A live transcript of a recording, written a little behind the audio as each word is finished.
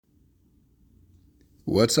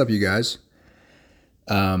What's up, you guys?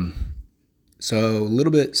 So a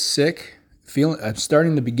little bit sick. Feeling. I'm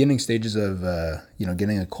starting the beginning stages of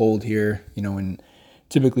getting a cold here. When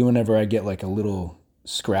typically whenever I get like a little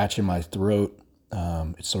scratch in my throat,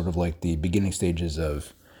 it's sort of like the beginning stages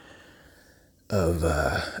of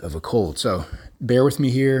a cold. So bear with me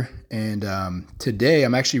here. And today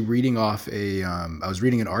I'm actually reading off a. I was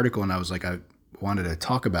reading an article and I was like I wanted to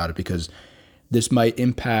talk about it because this might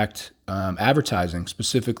impact advertising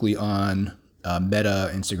specifically on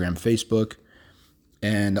Meta, Instagram, Facebook.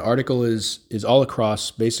 And the article is all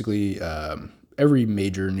across basically every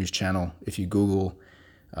major news channel. If you Google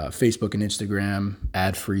Facebook and Instagram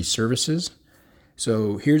ad-free services.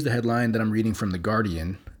 So here's the headline that I'm reading from The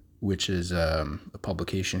Guardian, which is a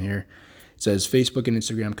publication here. It says Facebook and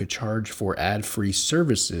Instagram could charge for ad-free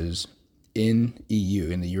services in EU,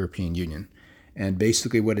 in the European Union. And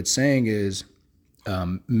basically what it's saying is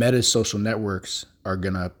Meta's social networks are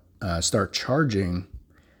going to start charging,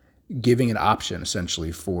 giving an option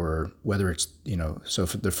essentially for whether it's, so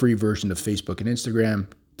for the free version of Facebook and Instagram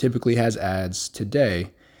typically has ads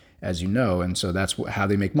today, as you know. And so that's how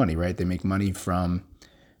they make money, right? They make money from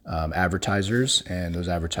advertisers, and those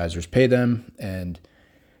advertisers pay them. And,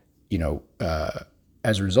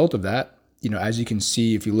 as a result of that, as you can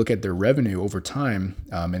see, if you look at their revenue over time,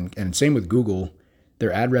 and same with Google,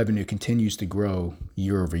 their ad revenue continues to grow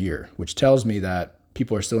year over year, which tells me that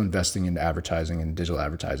people are still investing in advertising and digital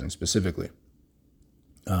advertising specifically.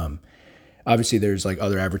 Obviously, there's like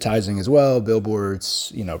other advertising as well,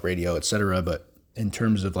 billboards, radio, etc. But in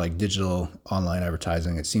terms of like digital online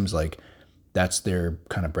advertising, it seems like that's their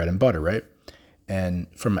kind of bread and butter, right? And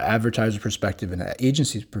from an advertiser perspective and an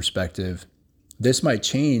agency perspective, this might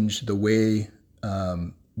change the way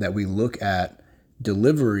that we look at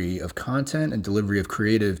delivery of content and delivery of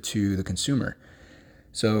creative to the consumer.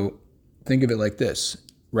 So think of it like this.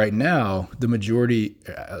 Right now, the majority,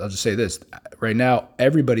 I'll just say this, right now,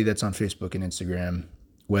 everybody that's on Facebook and Instagram,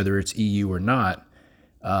 whether it's EU or not,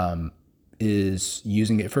 is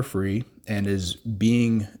using it for free and is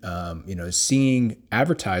being, seeing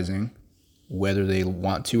advertising whether they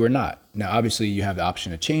want to or not. Now, obviously, you have the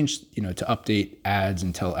option to change, to update ads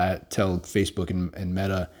and tell Facebook and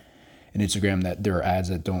Meta and Instagram that there are ads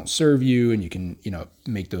that don't serve you, and you can,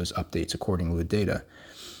 make those updates accordingly with data.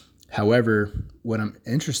 However, what I'm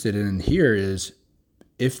interested in here is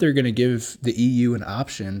if they're going to give the EU an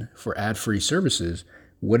option for ad-free services,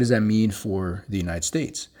 what does that mean for the United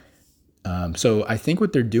States? So I think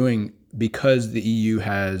what they're doing, because the EU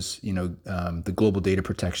has, the Global Data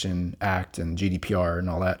Protection Act and GDPR and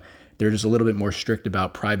all that, they're just a little bit more strict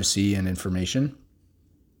about privacy and information.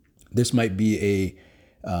 This might be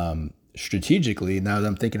strategically, now that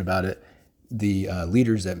I'm thinking about it, the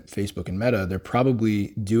leaders at Facebook and Meta, they're probably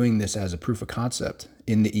doing this as a proof of concept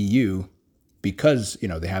in the EU because,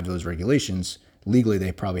 they have those regulations. Legally,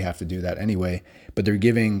 they probably have to do that anyway, but they're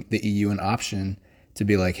giving the EU an option to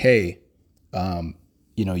be like, hey,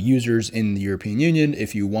 users in the European Union,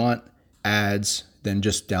 if you want ads, then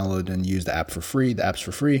just download and use the app for free. The app's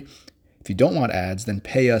for free. If you don't want ads, then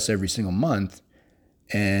pay us every single month.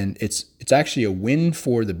 And it's actually a win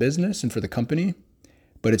for the business and for the company,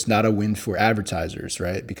 but it's not a win for advertisers,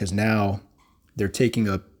 right? Because now they're taking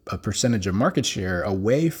a percentage of market share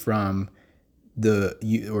away from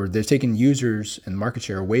they're taking users and market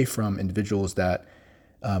share away from individuals that,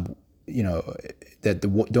 that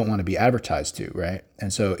don't want to be advertised to, right?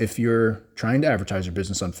 And so if you're trying to advertise your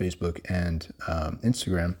business on Facebook and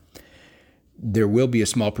Instagram, there will be a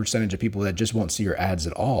small percentage of people that just won't see your ads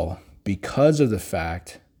at all because of the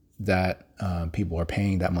fact that people are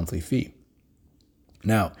paying that monthly fee.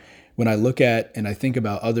 Now, when I look at and I think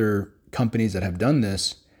about other companies that have done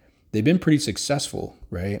this, they've been pretty successful,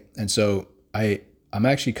 right? And so I'm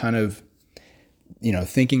actually kind of,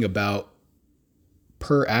 thinking about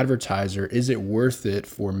per advertiser, is it worth it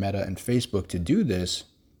for Meta and Facebook to do this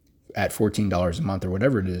at $14 a month or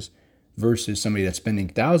whatever it is, versus somebody that's spending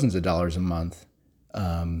thousands of dollars a month,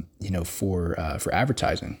 for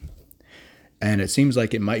advertising? And it seems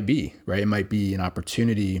like it might be, right? It might be an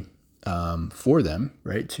opportunity for them,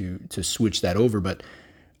 right, to switch that over. But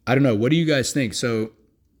I don't know. What do you guys think? So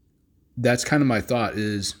that's kind of my thought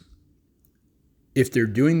is, if they're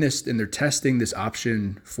doing this and they're testing this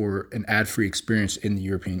option for an ad-free experience in the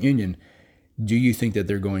European Union, do you think that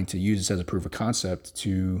they're going to use this as a proof of concept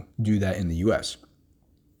to do that in the US?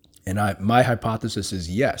 And my hypothesis is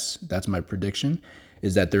yes. That's my prediction,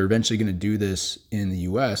 is that they're eventually going to do this in the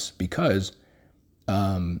US because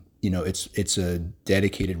it's a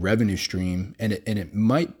dedicated revenue stream, and it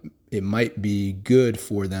might be good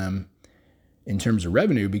for them in terms of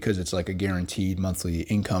revenue, because it's like a guaranteed monthly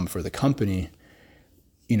income for the company.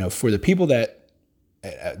 For the people that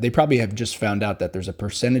they probably have just found out that there's a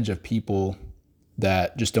percentage of people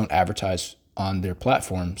that just don't advertise on their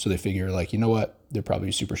platform. So they figure like, you know what, they're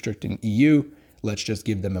probably super strict in EU. Let's just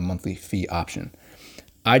give them a monthly fee option.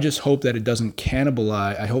 I just hope that it doesn't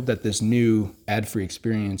cannibalize. I hope that this new ad-free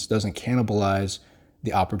experience doesn't cannibalize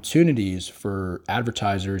the opportunities for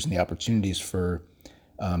advertisers and the opportunities for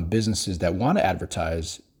businesses that want to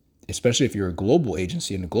advertise, especially if you're a global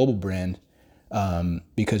agency and a global brand,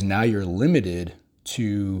 because now you're limited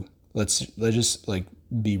to, let's just like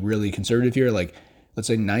be really conservative here. Like, let's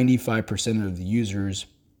say 95% of the users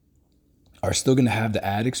are still going to have the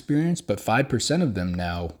ad experience, but 5% of them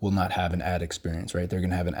now will not have an ad experience, right? They're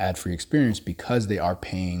going to have an ad-free experience because they are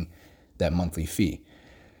paying that monthly fee.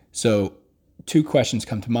 So 2 questions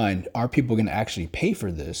come to mind. Are people going to actually pay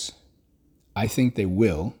for this? I think they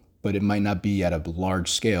will, but it might not be at a large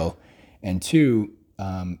scale. And 2,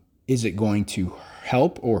 is it going to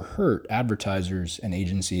help or hurt advertisers and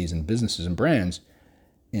agencies and businesses and brands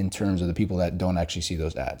in terms of the people that don't actually see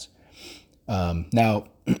those ads? Now,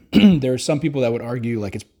 there are some people that would argue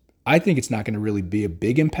like I think it's not going to really be a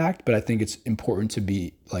big impact, but I think it's important to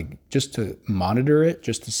be like, just to monitor it,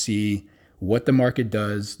 just to see what the market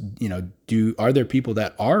does. Are there people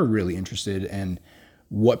that are really interested, and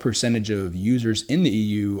what percentage of users in the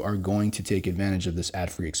EU are going to take advantage of this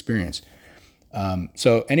ad-free experience?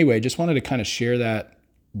 So anyway, just wanted to kind of share that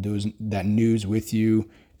news with you.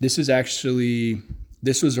 This was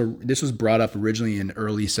brought up originally in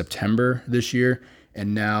early September this year,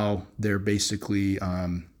 and now they're basically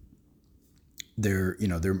they're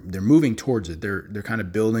moving towards it. They're kind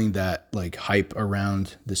of building that like hype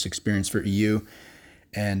around this experience for EU,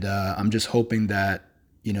 and I'm just hoping that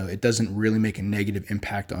it doesn't really make a negative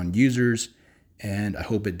impact on users, and I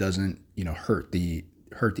hope it doesn't hurt the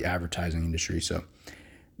advertising industry. So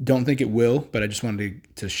don't think it will, but I just wanted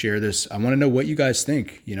to share this. I want to know what you guys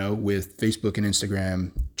think, with Facebook and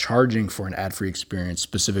Instagram charging for an ad-free experience,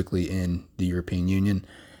 specifically in the European Union,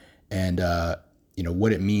 and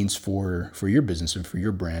what it means for your business and for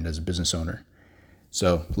your brand as a business owner.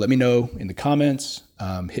 So let me know in the comments.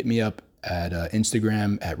 Hit me up at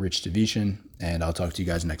Instagram at Rich Division, and I'll talk to you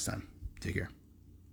guys next time. Take care.